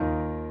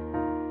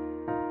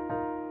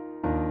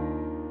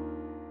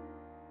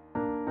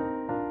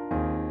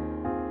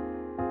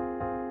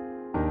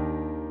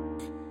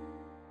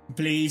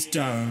please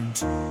don't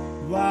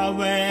worry.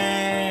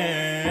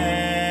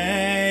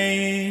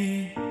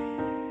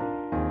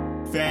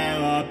 There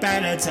are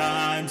better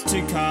times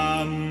to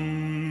come.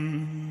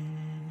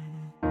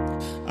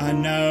 I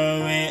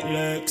know it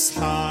looks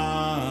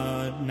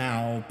hard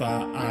now,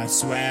 but I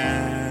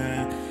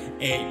swear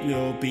it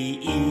will be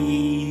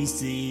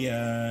easier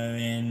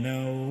in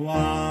a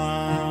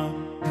while.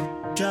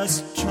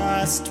 Just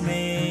trust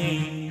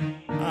me,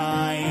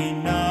 I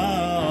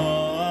know.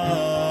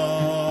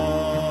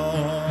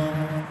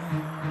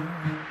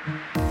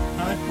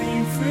 I've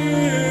been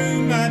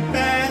through my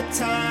bad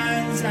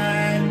times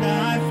and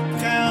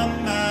I've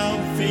come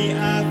out the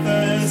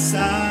other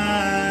side.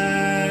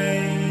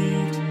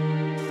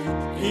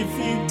 If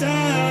you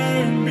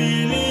don't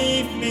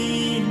believe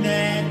me,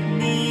 let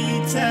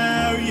me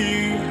tell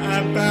you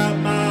about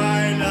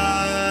my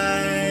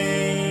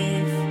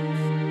life.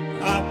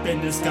 Up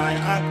in the sky,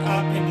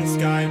 up in the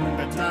sky,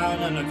 but down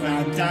on the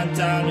ground,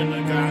 down on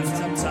the ground.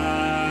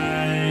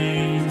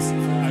 Sometimes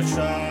I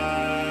try.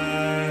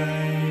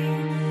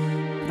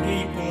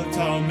 People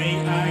told me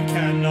I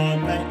cannot,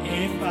 but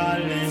if I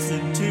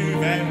listen to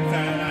them,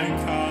 then I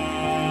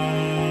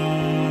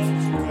can't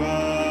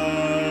grow.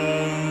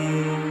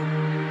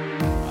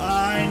 I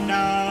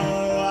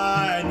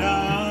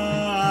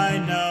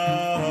know,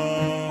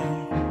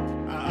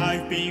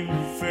 I've been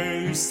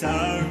through so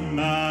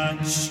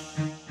much,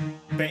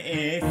 but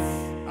if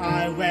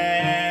I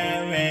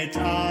wear it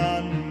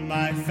on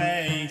my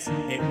face,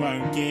 it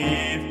won't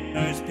give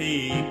those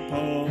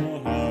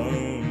people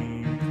hope.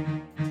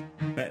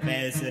 But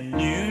there's a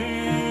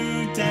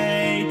new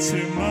day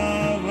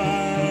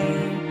tomorrow,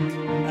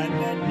 and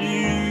a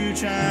new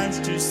chance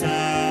to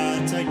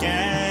start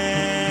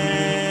again.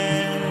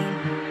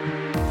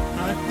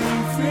 I've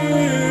been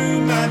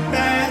through my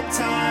bad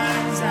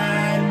times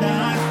and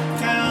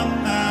I've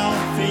come out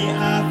the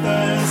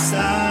other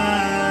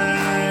side.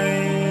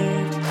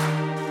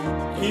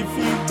 If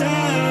you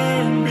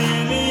don't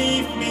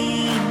believe me,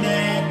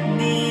 let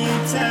me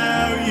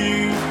tell you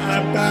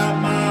about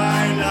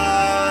my life.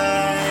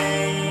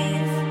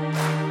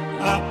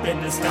 Up in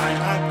the sky,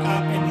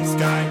 up in the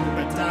sky,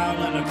 but down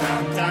on the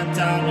ground,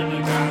 down on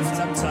the ground.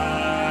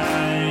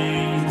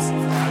 Sometimes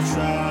I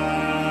try.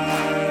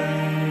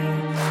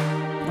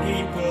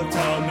 People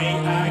told me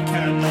I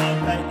cannot,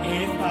 but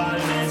if I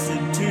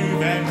listen to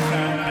them,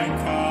 then I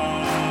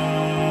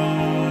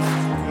can't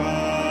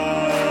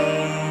grow.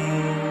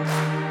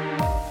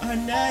 I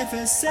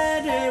never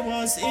said it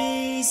was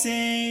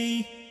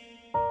easy,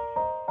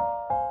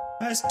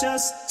 I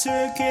just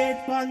took it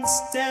one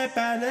step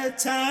at a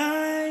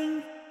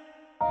time.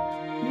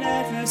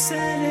 Never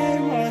said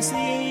it was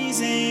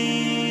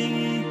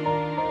easy,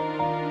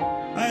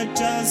 I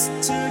just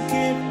took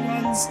it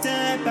one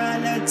step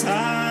at a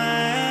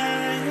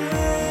time.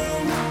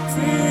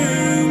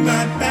 Through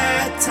my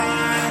bad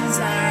times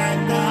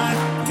and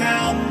I've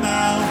come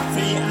out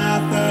the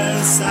other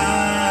side.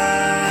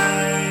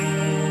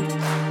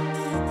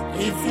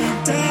 If you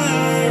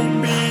don't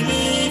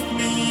believe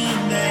me,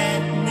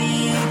 let me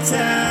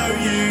tell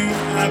you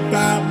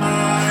about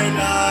my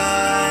life.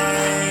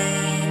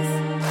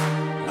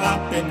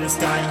 Up in the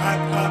sky,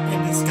 up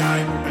in the sky,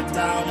 but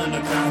down on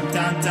the ground,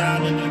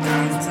 down on the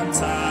ground.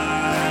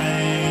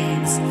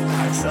 Sometimes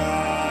I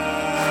try.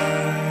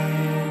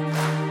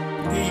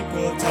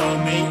 People told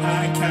me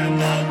I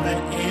cannot,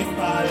 but